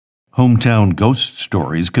Hometown Ghost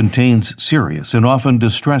Stories contains serious and often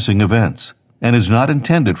distressing events and is not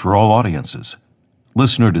intended for all audiences.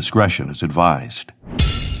 Listener discretion is advised.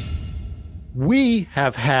 We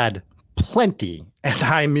have had plenty, and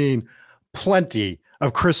I mean plenty,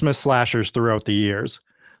 of Christmas slashers throughout the years.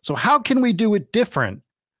 So how can we do it different?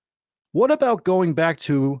 What about going back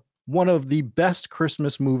to one of the best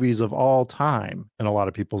Christmas movies of all time in a lot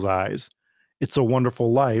of people's eyes, It's a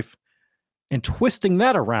Wonderful Life, and twisting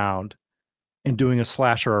that around and doing a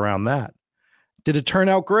slasher around that? Did it turn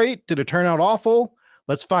out great? Did it turn out awful?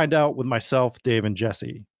 Let's find out with myself, Dave, and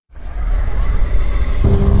Jesse.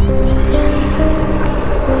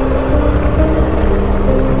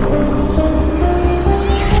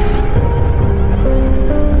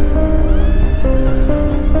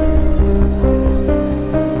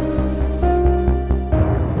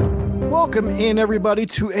 Welcome in, everybody,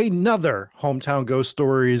 to another Hometown Ghost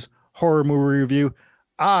Stories horror movie review.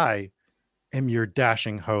 I am your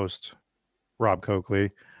dashing host, Rob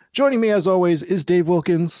Coakley. Joining me, as always, is Dave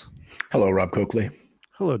Wilkins. Hello, Rob Coakley.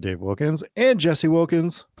 Hello, Dave Wilkins. And Jesse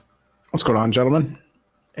Wilkins. What's going on, gentlemen?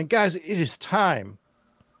 And guys, it is time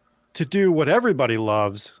to do what everybody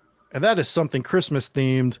loves, and that is something Christmas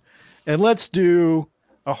themed. And let's do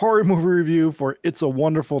a horror movie review for It's a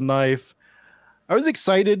Wonderful Knife. I was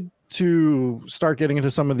excited to start getting into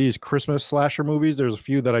some of these Christmas slasher movies. There's a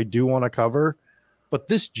few that I do want to cover, but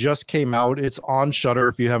this just came out. It's on Shudder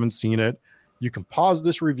if you haven't seen it. You can pause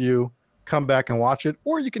this review, come back and watch it,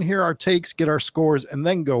 or you can hear our takes, get our scores, and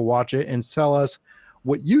then go watch it and tell us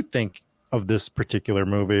what you think of this particular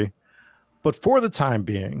movie. But for the time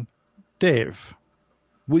being, Dave,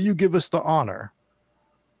 will you give us the honor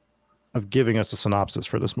of giving us a synopsis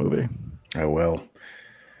for this movie? I will.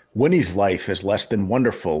 Winnie's life is less than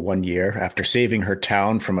wonderful one year after saving her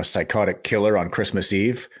town from a psychotic killer on Christmas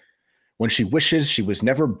Eve. When she wishes she was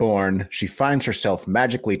never born, she finds herself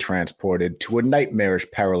magically transported to a nightmarish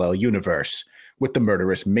parallel universe. With the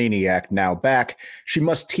murderous maniac now back, she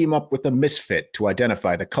must team up with a misfit to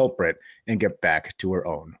identify the culprit and get back to her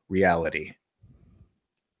own reality.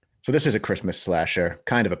 So this is a Christmas slasher,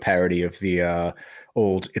 kind of a parody of the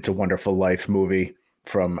old It's a Wonderful Life movie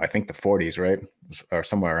from, I think, the 40s, right? Or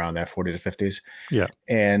somewhere around there, 40s or 50s. Yeah.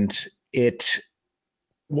 And it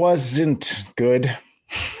wasn't good.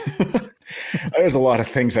 There's a lot of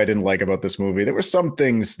things I didn't like about this movie. There were some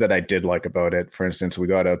things that I did like about it. For instance, we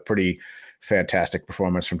got a pretty fantastic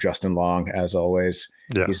performance from Justin Long, as always.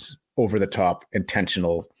 Yeah. His over-the-top,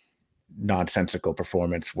 intentional, nonsensical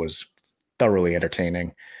performance was thoroughly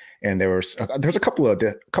entertaining. And there was a couple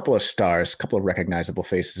of stars, a couple of recognizable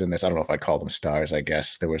faces in this. I don't know if I'd call them stars. I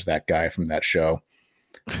guess there was that guy from that show.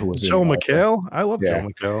 Who was Joel McHale? I love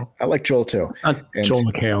Joel McHale. I like Joel too. It's not Joel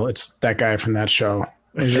McHale. It's that guy from that show.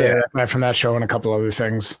 That guy from that show and a couple other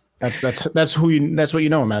things. That's what you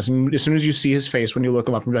know him as. And as soon as you see his face when you look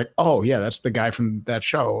him up, you're like, oh yeah, that's the guy from that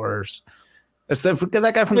show, or that's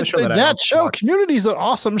that guy from the show. That show, Community's an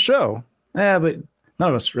awesome show. Yeah, but none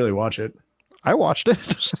of us really watch it. I watched it.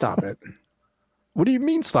 Stop it. What do you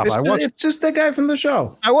mean stop? It's just that guy from the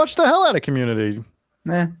show. I watched the hell out of Community.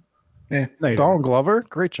 Yeah. Donald Glover,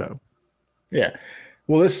 great show. Yeah.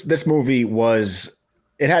 Well, this movie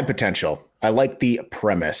it had potential. I like the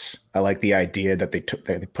premise. I like the idea that they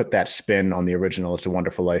put that spin on the original It's a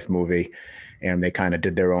Wonderful Life movie, and they kind of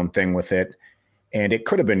did their own thing with it. And it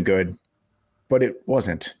could have been good, but it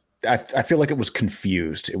wasn't. I feel like it was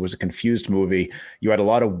confused. It was a confused movie. You had a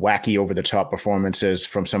lot of wacky over-the-top performances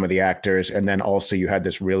from some of the actors, and then also you had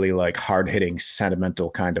this really like hard-hitting,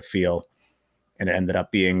 sentimental kind of feel, and it ended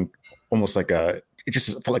up being almost like it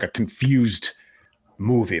just felt like a confused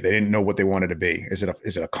movie. They didn't know what they wanted to be. Is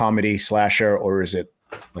it a comedy slasher, or is it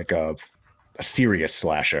like a serious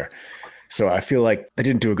slasher? So I feel like they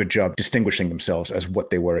didn't do a good job distinguishing themselves as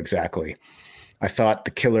what they were exactly. I thought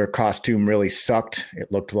the killer costume really sucked.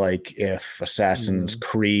 It looked like if Assassin's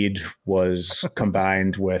Creed was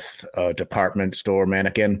combined with a department store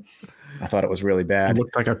mannequin. I thought it was really bad. It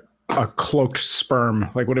looked like a cloaked sperm.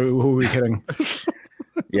 Like, who are we kidding?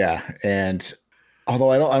 Yeah, and although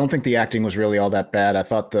I don't think the acting was really all that bad. I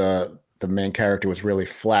thought the main character was really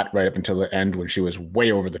flat right up until the end when she was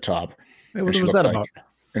way over the top. What was that about?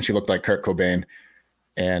 And she looked like Kurt Cobain.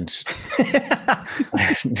 And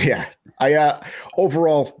yeah, I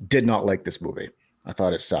overall did not like this movie. I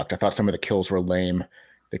thought it sucked. I thought some of the kills were lame.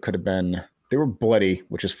 They were bloody,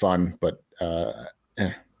 which is fun, but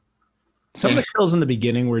some of the kills in the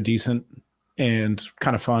beginning were decent and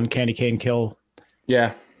kind of fun. Candy cane kill.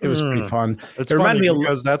 Yeah. It was pretty fun. It reminded me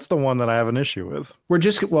because that's the one that I have an issue with.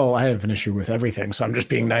 I have an issue with everything, so I'm just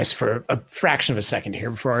being nice for a fraction of a second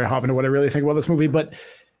here before I hop into what I really think about this movie. But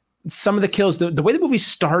some of the kills, the way the movie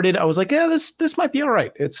started, I was like, yeah, this might be all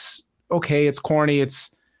right. It's okay. It's corny.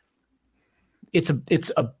 It's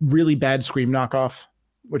a really bad Scream knockoff,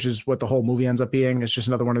 which is what the whole movie ends up being. It's just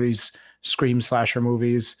another one of these Scream slasher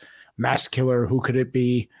movies. Mass killer. Who could it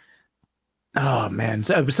be? Oh man.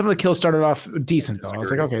 So some of the kills started off decent though. I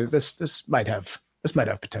was like, okay, this might have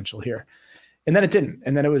potential here. And then it didn't.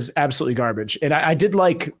 And then it was absolutely garbage. And I did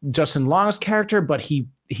like Justin Long's character, but he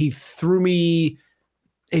threw me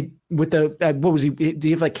with the what was he? Do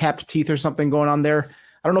you have like capped teeth or something going on there?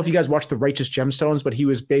 I don't know if you guys watched The Righteous Gemstones, but he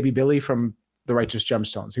was Baby Billy from The Righteous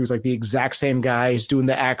Gemstones. He was like the exact same guy. He's doing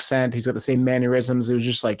the accent. He's got the same mannerisms. It was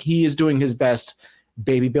just like he is doing his best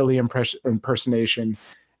Baby Billy impersonation,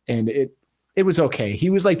 and it was okay. He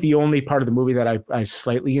was like the only part of the movie that I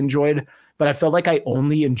slightly enjoyed, but I felt like I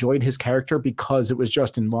only enjoyed his character because it was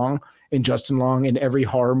Justin Long, and Justin Long in every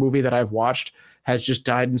horror movie that I've watched has just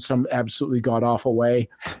died in some absolutely god-awful way,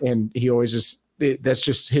 and he always that's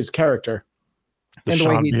just his character. The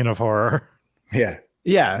Sean Bean of horror.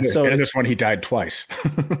 Yeah. So in this one, he died twice.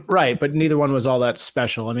 Right, but neither one was all that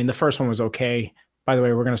special. I mean, the first one was okay. By the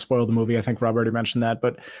way, we're going to spoil the movie. I think Rob already mentioned that,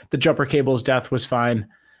 but the Jumper Cable's death was fine.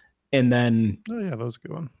 And then that was a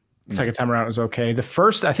good one. Second time around it was okay.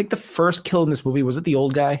 I think the first kill in this movie, was it the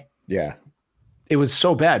old guy? Yeah. It was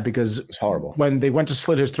so bad because it was horrible. When they went to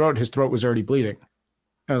slit his throat was already bleeding.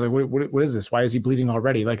 I was like, what is this? Why is he bleeding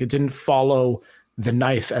already? Like, it didn't follow the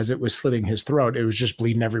knife as it was slitting his throat. It was just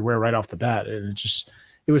bleeding everywhere right off the bat. And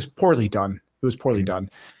it was poorly done. It was poorly done.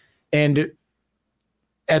 And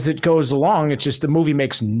as it goes along, it's just the movie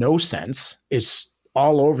makes no sense. It's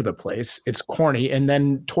all over the place. It's corny. And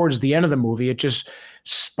then towards the end of the movie, it just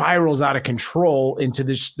spirals out of control into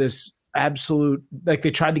this absolute, like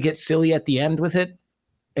they tried to get silly at the end with it.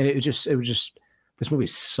 And it was just, this movie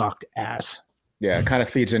sucked ass. Yeah. It kind of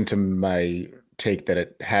feeds into my take that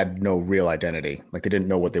it had no real identity. Like they didn't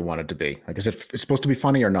know what they wanted to be. Like, is it's supposed to be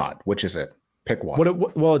funny or not? Which is it? Pick one.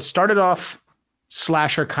 It started off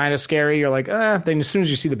slasher kind of scary. You're like, then as soon as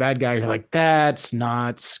you see the bad guy, you're like, that's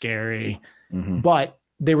not scary. Mm-hmm. But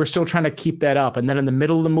they were still trying to keep that up. And then in the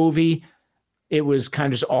middle of the movie, it was kind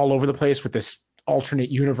of just all over the place with this alternate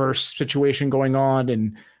universe situation going on,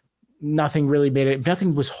 and nothing really made it.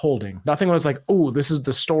 Nothing was holding. Nothing was like, oh, this is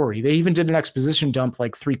the story. They even did an exposition dump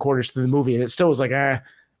like 3/4 through the movie, and it still was like,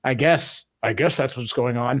 I guess that's what's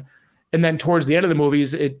going on. And then towards the end of the movie,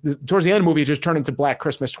 it just turned into Black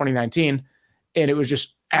Christmas 2019, and it was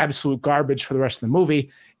just absolute garbage for the rest of the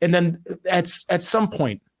movie. And then at some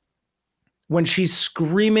point, when she's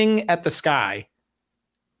screaming at the sky,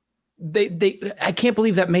 I can't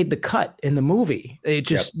believe that made the cut in the movie.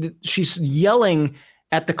 She's yelling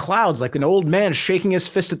at the clouds like an old man shaking his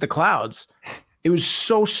fist at the clouds. It was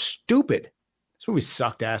so stupid. This movie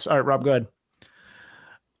sucked ass. All right, Rob, go ahead.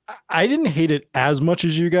 I didn't hate it as much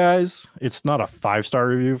as you guys. It's not a 5-star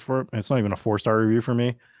review it's not even a 4-star review for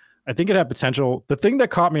me. I think it had potential. The thing that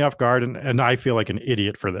caught me off guard, and I feel like an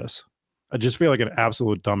idiot for this, I just feel like an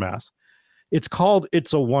absolute dumbass. It's called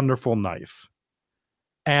It's a Wonderful Knife.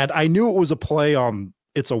 And I knew it was a play on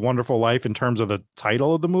It's a Wonderful Life in terms of the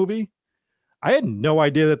title of the movie. I had no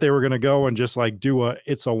idea that they were going to go and just like do a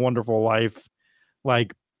It's a Wonderful Life,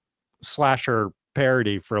 like slasher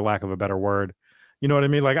parody, for lack of a better word. You know what I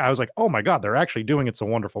mean? Like, I was like, oh my God, they're actually doing It's a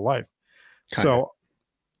Wonderful Life. So,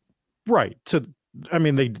 right.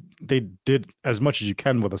 They did as much as you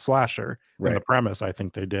can with a slasher in the premise. I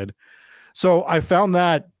think they did. So I found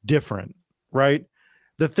that different, right?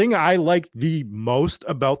 The thing I liked the most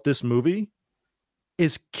about this movie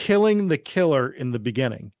is killing the killer in the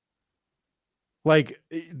beginning. Like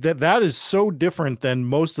that is so different than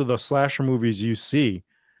most of the slasher movies you see.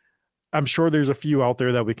 I'm sure there's a few out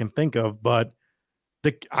there that we can think of, but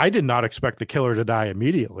I did not expect the killer to die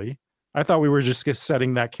immediately. I thought we were just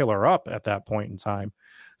setting that killer up at that point in time.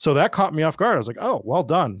 So that caught me off guard. I was like, oh, well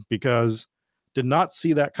done, because did not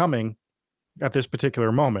see that coming at this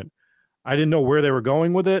particular moment. I didn't know where they were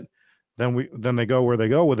going with it. Then they go where they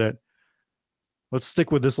go with it. Let's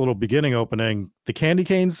stick with this little beginning opening. The candy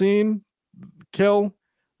cane scene kill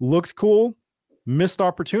looked cool. Missed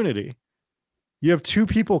opportunity. You have two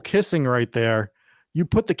people kissing right there. You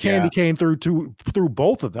put the candy cane through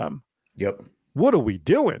both of them. Yep. What are we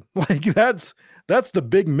doing? Like that's the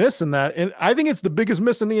big miss in that. And I think it's the biggest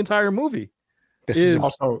miss in the entire movie. It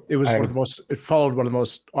followed one of the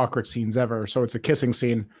most awkward scenes ever. So it's a kissing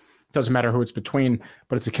scene. Doesn't matter who it's between,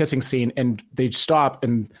 but it's a kissing scene, and they stop,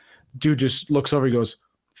 and dude just looks over. He goes,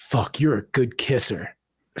 "Fuck, you're a good kisser."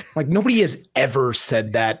 Like nobody has ever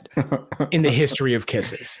said that in the history of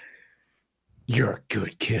kisses. You're a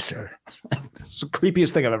good kisser. It's the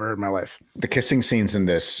creepiest thing I've ever heard in my life. The kissing scenes in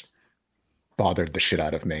this bothered the shit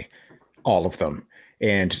out of me, all of them.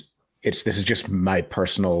 And this is just my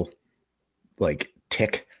personal like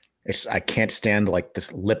tick. I can't stand like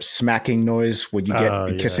this lip smacking noise when you get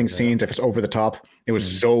in kissing scenes. If it's over the top, it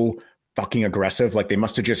was so fucking aggressive. Like they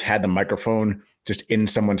must have just had the microphone just in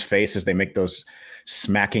someone's face as they make those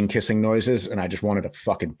smacking kissing noises. And I just wanted to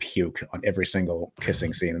fucking puke on every single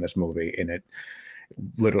kissing scene in this movie. And it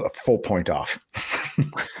literally a full point off.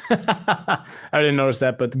 I didn't notice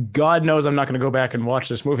that, but God knows I'm not going to go back and watch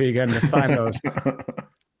this movie again to find those.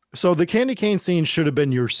 So the candy cane scene should have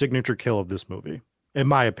been your signature kill of this movie, in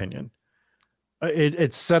my opinion.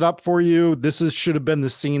 It's set up for you. Should have been the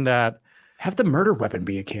scene that have the murder weapon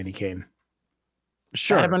be a candy cane.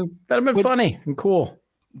 Sure, that'd have been funny and cool.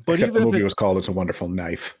 But except even the movie was called "It's a Wonderful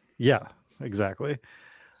Knife." Yeah, exactly.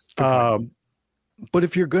 But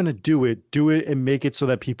if you're gonna do it and make it so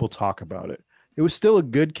that people talk about it. It was still a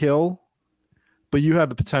good kill, but you have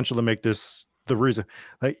the potential to make this the reason.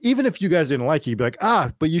 Like even if you guys didn't like it, you'd be like,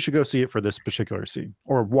 but you should go see it for this particular scene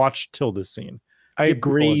or watch till this scene. I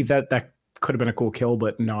agree that could have been a cool kill,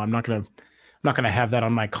 but no, I'm not gonna have that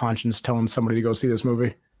on my conscience telling somebody to go see this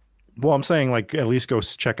movie. Well, I'm saying like at least go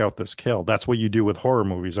check out this kill. That's what you do with horror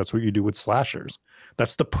movies. That's what you do with slashers.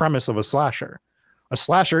 That's the premise of a slasher. A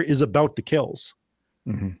slasher is about the kills.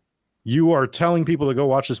 Mm-hmm. You are telling people to go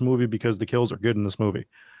watch this movie because the kills are good in this movie.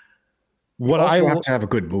 You also have to have a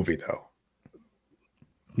good movie, though.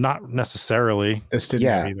 Not necessarily. This didn't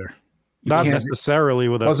either. Not necessarily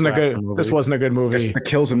with This wasn't a good movie. The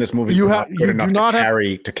kills in this movie were not good enough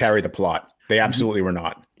to carry the plot. They absolutely were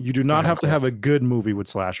not. You do not have to have a good movie with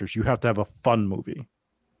slashers. You have to have a fun movie,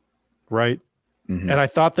 right? Mm-hmm. And I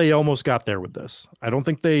thought they almost got there with this. I don't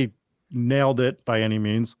think they nailed it by any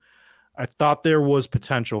means. I thought there was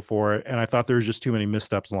potential for it, and I thought there was just too many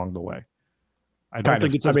missteps along the way. I don't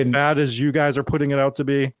think it's as bad as you guys are putting it out to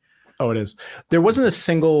be. Oh, it is. There wasn't a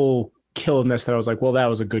single kill in this that I was like, well, that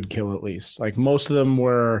was a good kill at least. Like most of them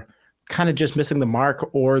were kind of just missing the mark,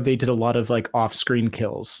 or they did a lot of like off-screen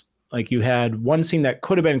kills. Like you had one scene that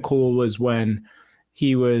could have been cool was when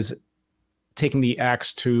he was taking the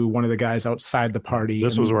axe to one of the guys outside the party.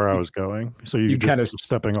 This was where I was going. So you kind of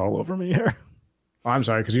stepping all over me here. Oh, I'm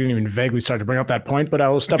sorry, because you didn't even vaguely start to bring up that point, but I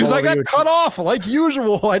will step all over you. Because I got cut off like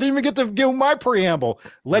usual. I didn't even get to give my preamble.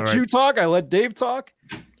 Let you talk. I let Dave talk.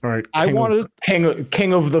 All right. I wanted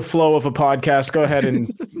king of the flow of a podcast. Go ahead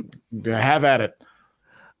and have at it.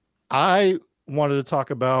 I wanted to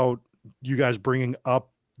talk about you guys bringing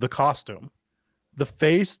up the costume. The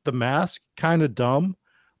face, the mask, kind of dumb.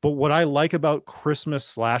 But what I like about Christmas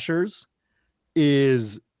slashers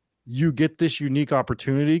is you get this unique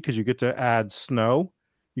opportunity because you get to add snow.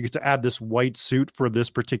 You get to add this white suit for this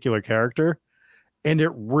particular character. And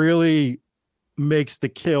it really makes the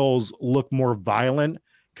kills look more violent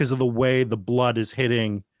because of the way the blood is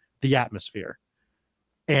hitting the atmosphere.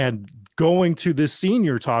 And going to this scene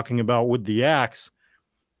you're talking about with the axe,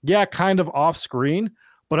 kind of off screen,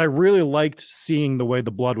 but I really liked seeing the way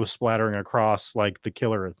the blood was splattering across like the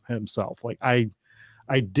killer himself. Like I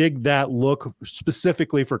dig that look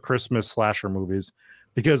specifically for Christmas slasher movies,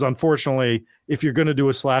 because unfortunately, if you're going to do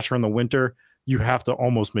a slasher in the winter, you have to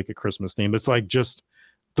almost make a Christmas theme. It's like just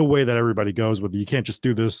the way that everybody goes with it. You can't just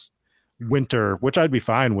do this winter, which I'd be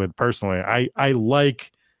fine with personally. I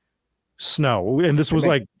like snow, and this was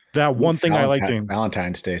like that one thing I liked doing.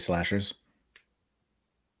 Valentine's Day slashers.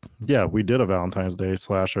 Yeah, we did a Valentine's Day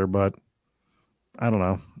slasher, but I don't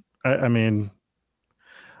know. I mean,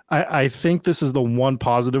 I think this is the one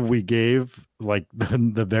positive we gave, like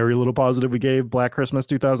the very little positive we gave Black Christmas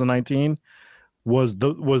 2019 was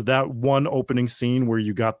that one opening scene where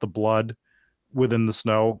you got the blood within the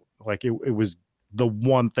snow. Like it was the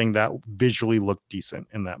one thing that visually looked decent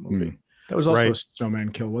in that movie. That was also a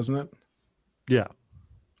snowman kill, wasn't it? Yeah.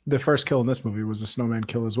 The first kill in this movie was a snowman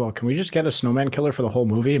kill as well. Can we just get a snowman killer for the whole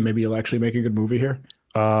movie and maybe you'll actually make a good movie here?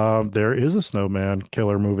 There is a snowman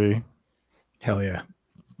killer movie. Hell yeah.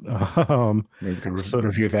 Maybe we can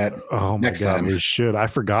review that. Oh my God, time. We should. I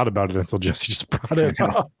forgot about it until Jesse just brought it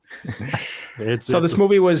up. This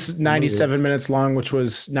movie was 97 minutes long, which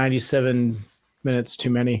was 97 minutes too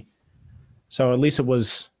many. So at least it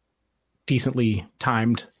was decently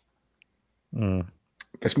timed.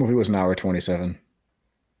 This movie was an hour 27.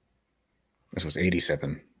 This was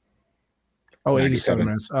 87. Oh, 87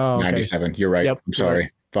 minutes. Oh, okay. 97. You're right. Yep. I'm sorry.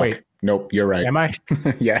 Right. Fuck. Wait. Nope. You're right. Am I?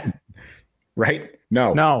 Yeah. Right?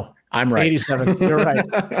 No. I'm right. 87. You're right.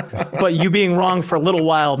 But you being wrong for a little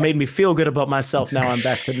while made me feel good about myself. Now I'm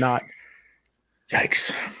back to not.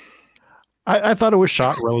 Yikes. I thought it was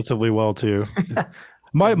shot relatively well too.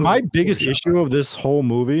 My biggest issue of this whole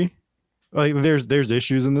movie, like there's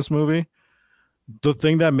issues in this movie, the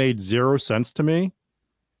thing that made zero sense to me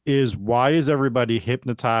is why is everybody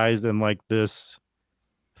hypnotized and like this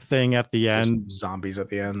thing at the end, zombies at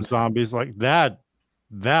the end, zombies like that.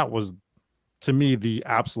 That was to me the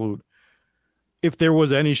absolute. If there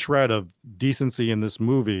was any shred of decency in this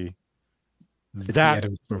movie, that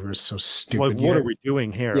this movie was so stupid. Like, what are we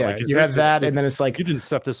doing here? Yeah, like, you have that, and then it's like you didn't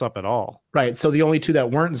set this up at all, right? So the only two that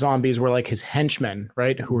weren't zombies were like his henchmen,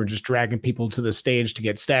 right? Who were just dragging people to the stage to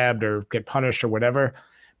get stabbed or get punished or whatever.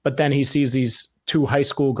 But then he sees these two high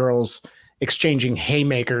school girls exchanging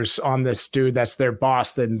haymakers on this dude that's their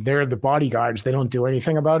boss. Then they're the bodyguards. They don't do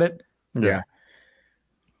anything about it. Yeah,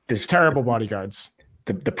 this terrible bodyguards.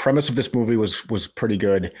 The premise of this movie was pretty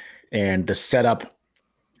good, and the setup,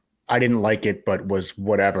 I didn't like it, but was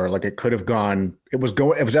whatever. Like it could have gone. It was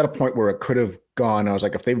at a point where it could have gone. I was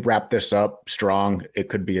like, if they wrap this up strong, it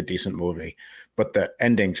could be a decent movie. But the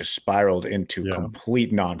ending just spiraled into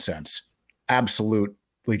complete nonsense. Absolutely,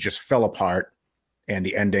 just fell apart, and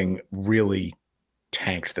the ending really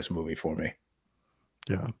tanked this movie for me.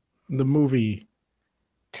 Yeah, the movie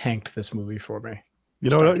tanked this movie for me. You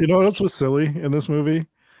know what else was silly in this movie?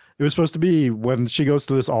 It was supposed to be when she goes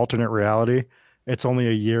to this alternate reality. It's only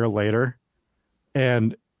a year later,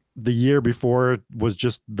 and the year before was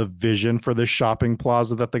just the vision for this shopping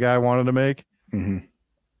plaza that the guy wanted to make. Mm-hmm.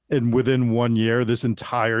 And within 1 year, this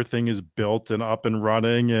entire thing is built and up and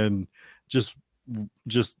running and just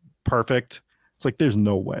perfect. It's like there's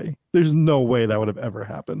no way that would have ever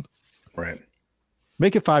happened. Right.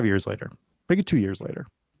 Make it 5 years later. Make it 2 years later.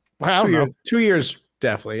 I don't know. 2 years,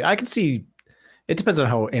 definitely. I can see. It depends on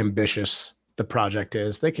how ambitious the project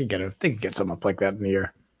is. They could get something up like that in a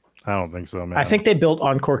year. I don't think so, man. I think they built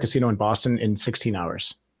Encore Casino in Boston in 16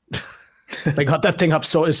 hours. They got that thing up.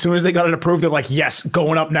 So as soon as they got it approved, they're like, yes,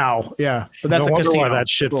 going up now. Yeah. But that's no a wonder casino. why that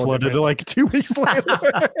shit flooded like 2 weeks later.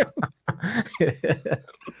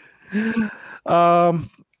 I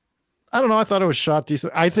don't know. I thought it was shot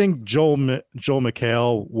decent. I think Joel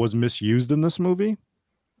McHale was misused in this movie.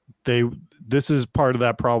 This is part of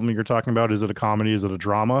that problem you're talking about. Is it a comedy? Is it a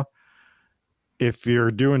drama? If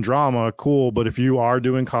you're doing drama, cool. But if you are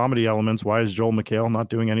doing comedy elements, why is Joel McHale not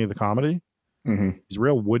doing any of the comedy? Mm-hmm. He's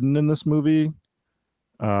real wooden in this movie.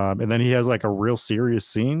 And then he has like a real serious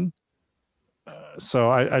scene.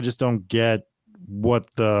 So I just don't get what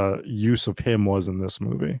the use of him was in this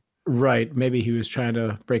movie. Right. Maybe he was trying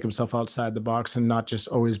to break himself outside the box and not just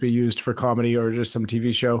always be used for comedy or just some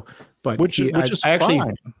TV show. But I actually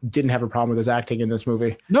didn't have a problem with his acting in this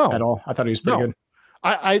movie. No, at all. I thought he was pretty good.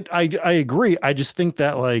 I agree. I just think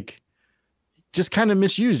that like just kind of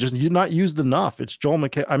misused, just not used enough. It's Joel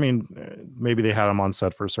McHale. I mean, maybe they had him on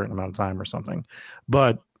set for a certain amount of time or something,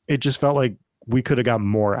 but it just felt like we could have got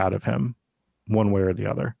more out of him one way or the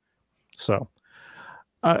other. So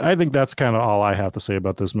I think that's kind of all I have to say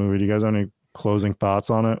about this movie. Do you guys have any closing thoughts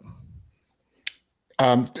on it?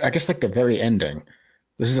 I guess like the very ending.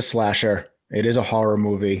 This is a slasher. It is a horror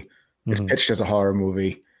movie. It's pitched as a horror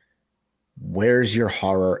movie. Where's your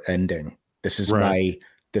horror ending? This is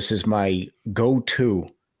my go-to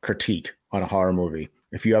critique on a horror movie.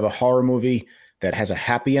 If you have a horror movie that has a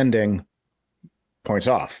happy ending, points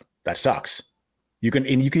off. That sucks. You can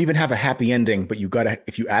even have a happy ending, but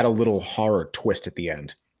if you add a little horror twist at the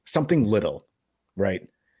end, something little, right?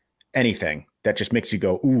 Anything that just makes you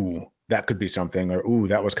go, ooh, that could be something, or ooh,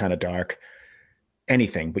 that was kind of dark.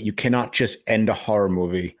 Anything, but you cannot just end a horror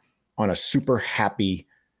movie on a super happy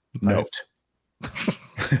note.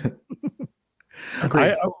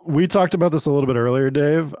 We talked about this a little bit earlier,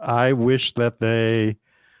 Dave. I wish that they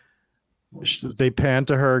pan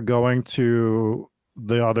to her going to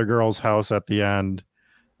the other girl's house at the end,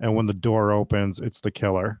 and when the door opens, it's the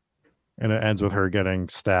killer, and it ends with her getting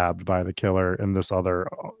stabbed by the killer in this other,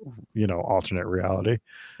 alternate reality.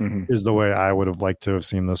 Is the way I would have liked to have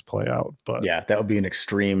seen this play out. But yeah, that would be an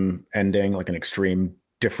extreme ending, like an extreme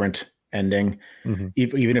different ending.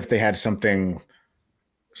 Even if they had something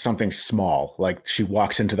small, like she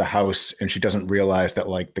walks into the house and she doesn't realize that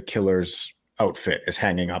like the killer's outfit is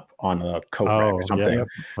hanging up on a coat rack or something,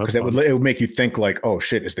 because it would make you think like, oh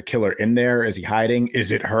shit, is the killer in there? Is he hiding?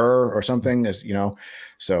 Is it her or something?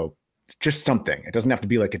 So just something. It doesn't have to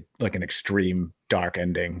be like an extreme dark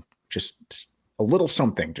ending. Just a little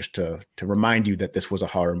something, just to remind you that this was a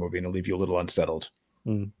horror movie and to leave you a little unsettled.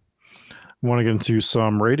 Want to get into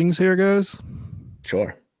some ratings here, guys?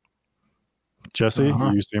 Sure. Jesse,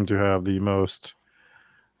 you seem to have the most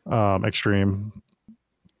extreme.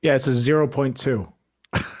 Yeah, it's a 0.2.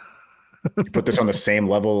 You put this on the same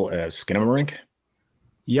level as Skinamarink?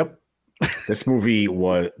 Yep. This movie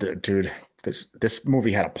was, dude, this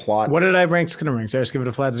movie had a plot. What did I rank Skinamarink? Did I just give it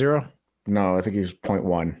a flat 0? No, I think he was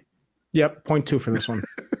 0.1. Yep, 0.2 for this one.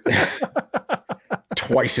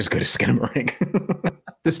 Twice as good as Skinamarink.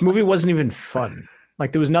 This movie wasn't even fun.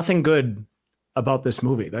 Like, there was nothing good about this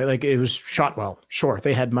movie. Like, it was shot well. Sure,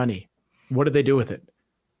 they had money. What did they do with it?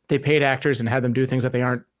 They paid actors and had them do things that they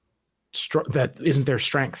aren't, that isn't their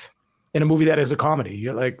strength in a movie that is a comedy.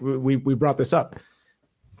 You're like, we brought this up.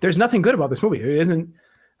 There's nothing good about this movie. It isn't.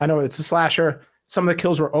 I know it's a slasher. Some of the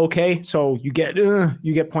kills were okay, so you get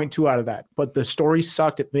 0.2 out of that. But the story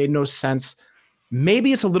sucked. It made no sense.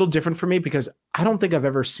 Maybe it's a little different for me because I don't think I've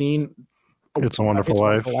ever seen It's a Wonderful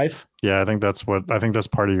Life. Yeah, I think that's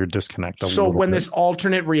part of your disconnect. So when this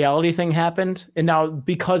alternate reality thing happened, and now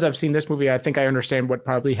because I've seen this movie, I think I understand what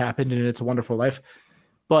probably happened in It's a Wonderful Life.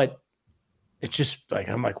 But it's just like,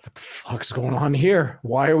 I'm like, what the fuck's going on here?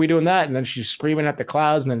 Why are we doing that? And then she's screaming at the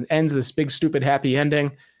clouds, and then it ends this big stupid happy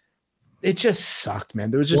ending. It just sucked,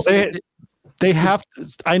 man. There was just they have.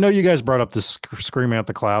 I know you guys brought up this screaming at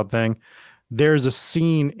the cloud thing. There's a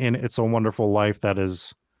scene in It's a Wonderful Life that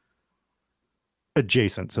is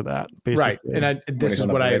adjacent to that, basically. Right. And this is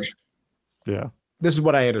what This is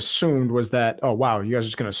what I had assumed was that. Oh wow, you guys are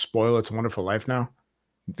just going to spoil It's a Wonderful Life now.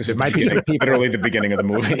 This might be literally the beginning of the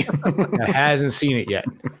movie. That hasn't seen it yet,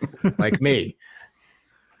 like me.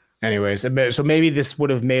 Anyways, so maybe this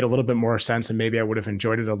would have made a little bit more sense and maybe I would have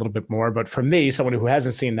enjoyed it a little bit more. But for me, someone who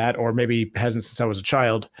hasn't seen that or maybe hasn't since I was a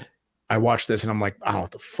child, I watched this and I'm like, I don't know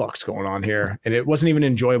what the fuck's going on here. And it wasn't even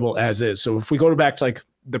enjoyable as is. So if we go back to like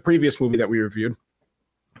the previous movie that we reviewed,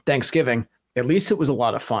 Thanksgiving, at least it was a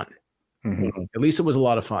lot of fun. Mm-hmm. At least it was a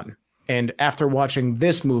lot of fun. And after watching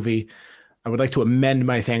this movie, I would like to amend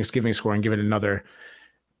my Thanksgiving score and give it another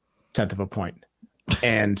 1/10 of a point.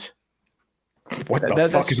 And what the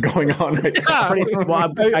fuck is going on right now?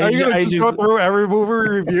 I need to go through every movie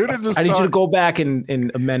we reviewed and just I need you to go back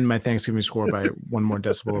and amend my Thanksgiving score by 1 more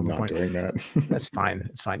decibel of a point. Doing that. That's fine.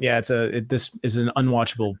 It's fine. Yeah, this is an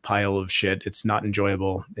unwatchable pile of shit. It's not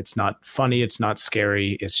enjoyable. It's not funny. It's not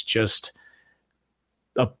scary. It's just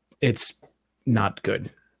it's not good.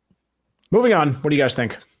 Moving on. What do you guys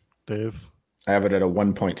think, Dave? I have it at a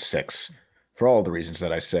 1.6 for all the reasons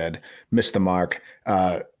that I said. Missed the mark.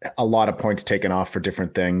 A lot of points taken off for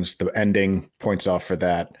different things. The ending points off for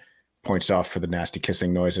that. Points off for the nasty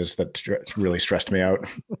kissing noises that really stressed me out.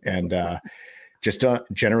 And just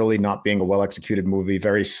generally not being a well-executed movie.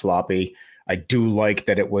 Very sloppy. I do like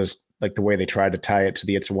that it was like the way they tried to tie it to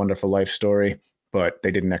the It's a Wonderful Life story, but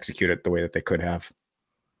they didn't execute it the way that they could have.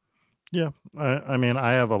 Yeah, I mean,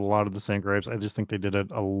 I have a lot of the same gripes. I just think they did it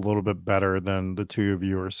a little bit better than the two of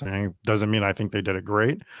you are saying. Doesn't mean I think they did it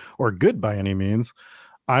great or good by any means.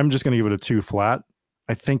 I'm just going to give it a 2 flat.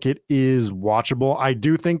 I think it is watchable. I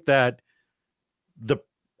do think that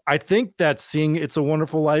seeing It's a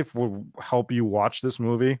Wonderful Life will help you watch this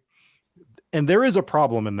movie. And there is a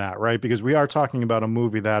problem in that, right? Because we are talking about a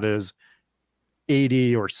movie that is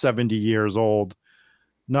 80 or 70 years old.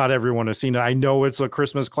 Not everyone has seen it. I know it's a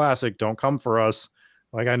Christmas classic. Don't come for us.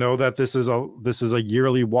 Like, I know that this is a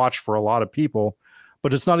yearly watch for a lot of people,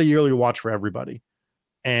 but it's not a yearly watch for everybody.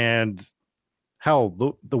 And hell,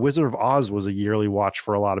 the Wizard of Oz was a yearly watch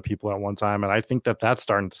for a lot of people at one time. And I think that that's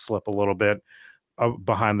starting to slip a little bit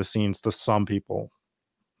behind the scenes to some people.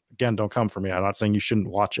 Again, don't come for me. I'm not saying you shouldn't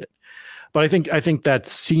watch it, but I think that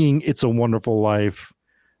seeing It's a Wonderful Life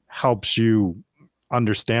helps you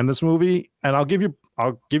understand this movie. And I'll give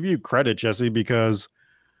you credit, Jesse, because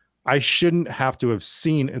I shouldn't have to have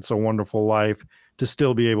seen It's a Wonderful Life to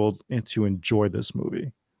still be able to enjoy this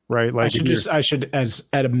movie, right? Like I should, as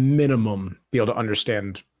at a minimum, be able to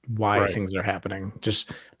understand why things are happening.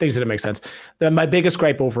 Just things that make sense. My biggest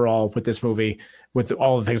gripe overall with this movie, with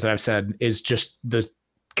all the things that I've said, is just the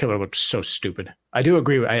killer looks so stupid. I do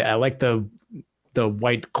agree. I like the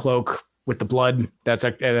white cloak with the blood. That's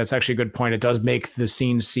actually a good point. It does make the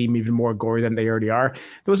scenes seem even more gory than they already are.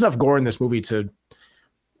 There was enough gore in this movie to,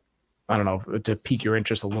 I don't know, to pique your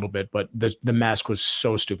interest a little bit, but the mask was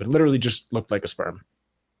so stupid. It literally just looked like a sperm.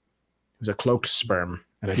 It was a cloaked sperm.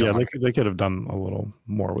 And they could have done a little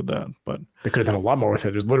more with that, but they could have done a lot more with it.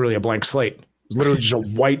 It was literally a blank slate. It was literally just a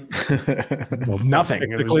white nothing.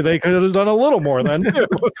 Technically, they could have done a little more then too.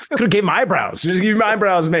 Could have gave him eyebrows. Just give him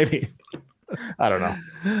eyebrows, maybe. I don't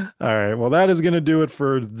know. All right. Well, that is going to do it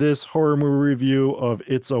for this horror movie review of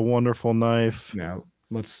It's a Wonderful Knife. Now,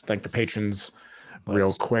 let's thank the patrons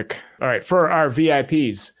real quick. All right. For our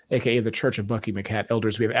VIPs, a.k.a. the Church of Bucky McCat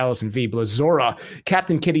Elders, we have Allison V. Blazora.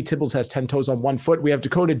 Captain Kitty Tibbles has 10 toes on 1 foot. We have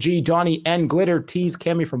Dakota G, Donnie N, Glitter, Tease,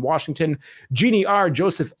 Cammy from Washington, Jeannie R,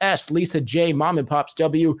 Joseph S, Lisa J, Mom and Pops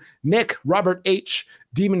W, Nick, Robert H,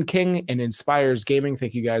 Demon King, and Inspires Gaming.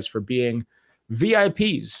 Thank you guys for being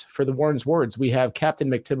VIPs for the Warren's Words. We have Captain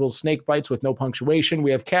McTibbles Snake Bites with no punctuation.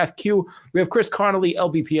 We have Kath Q. We have Chris Connolly,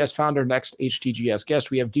 LBPS founder, next HTGS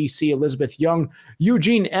guest. We have DC Elizabeth Young,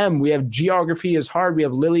 Eugene M. We have Geography is Hard. We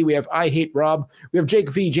have Lily. We have I Hate Rob. We have Jake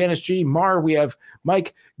V, Janice G, Mar. We have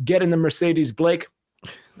Mike, Get in the Mercedes, Blake.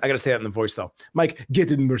 I got to say that in the voice, though. Mike,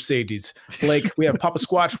 get in Mercedes. Blake, we have Papa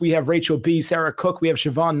Squatch. We have Rachel B, Sarah Cook. We have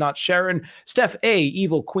Siobhan, not Sharon. Steph A,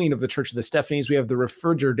 evil queen of the Church of the Stephanies. We have the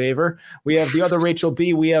Refrigerator. We have the other Rachel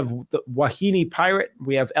B. We have the Wahini Pirate.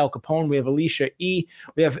 We have Al Capone. We have Alicia E.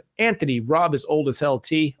 We have Anthony. Rob is old as hell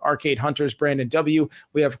T. Arcade Hunters. Brandon W.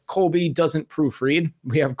 We have Colby doesn't proofread.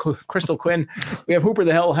 We have Crystal Quinn. We have Hooper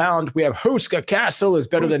the Hellhound. We have Huska Castle is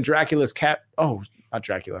better than Dracula's cat. Oh, not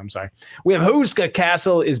Dracula, I'm sorry. We have Huska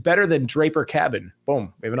Castle is better than Draper Cabin.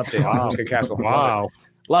 Boom. We have an update on Huska Castle. Wow.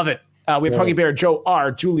 Love it. We have Huggy Bear, Joe R,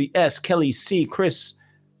 Julie S, Kelly C, Chris.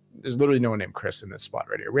 There's literally no one named Chris in this spot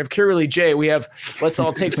right here. We have Kiralee J. We have Let's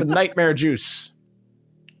All Take Some Nightmare Juice.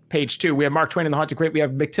 Page 2. We have Mark Twain in the Haunted Crate. We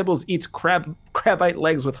have McTibbles Eats Crabite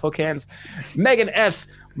Legs with Hook Hands. Megan S.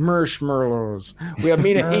 Marshmallows. We have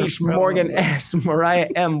Mina H. Morgan S. Mariah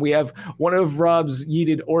M. We have one of Rob's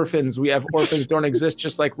yeeted orphans. We have Orphans Don't Exist,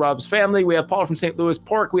 just like Rob's family. We have Paul from St. Louis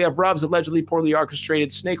Pork. We have Rob's allegedly poorly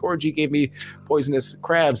orchestrated snake orgy gave me poisonous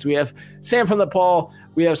crabs. We have Sam from the Paul.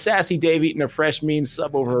 We have Sassy Dave eating a fresh mean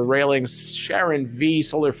sub over a railing. Sharon V.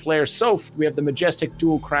 Solar Flare Soph. We have the majestic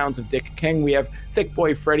dual crowns of Dick King. We have Thick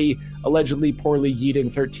Boy Freddy allegedly poorly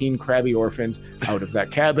yeeting 13 crabby orphans out of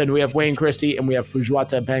that cabin. We have Wayne Christie, and we have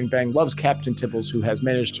Fujwata Bang Bang loves Captain Tibbles, who has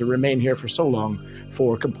managed to remain here for so long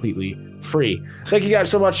for completely free. Thank you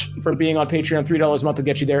guys so much for being on Patreon. $3 a month will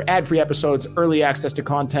get you there. Ad-free episodes, early access to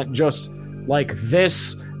content just like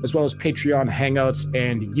this, as well as Patreon hangouts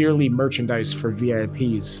and yearly merchandise for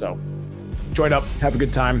VIPs. So join up, have a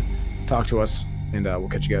good time, talk to us, and we'll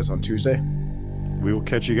catch you guys on Tuesday. We will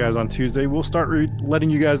catch you guys on Tuesday. We'll start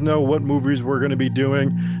letting you guys know what movies we're going to be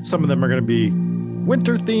doing. Some of them are going to be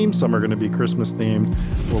winter themed. Some are going to be Christmas themed.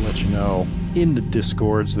 We'll let you know in the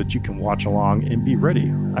Discord so that you can watch along and be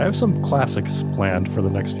ready. I have some classics planned for the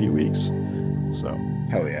next few weeks. So,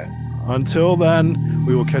 hell yeah. Until then,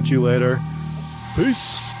 we will catch you later.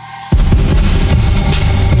 Peace.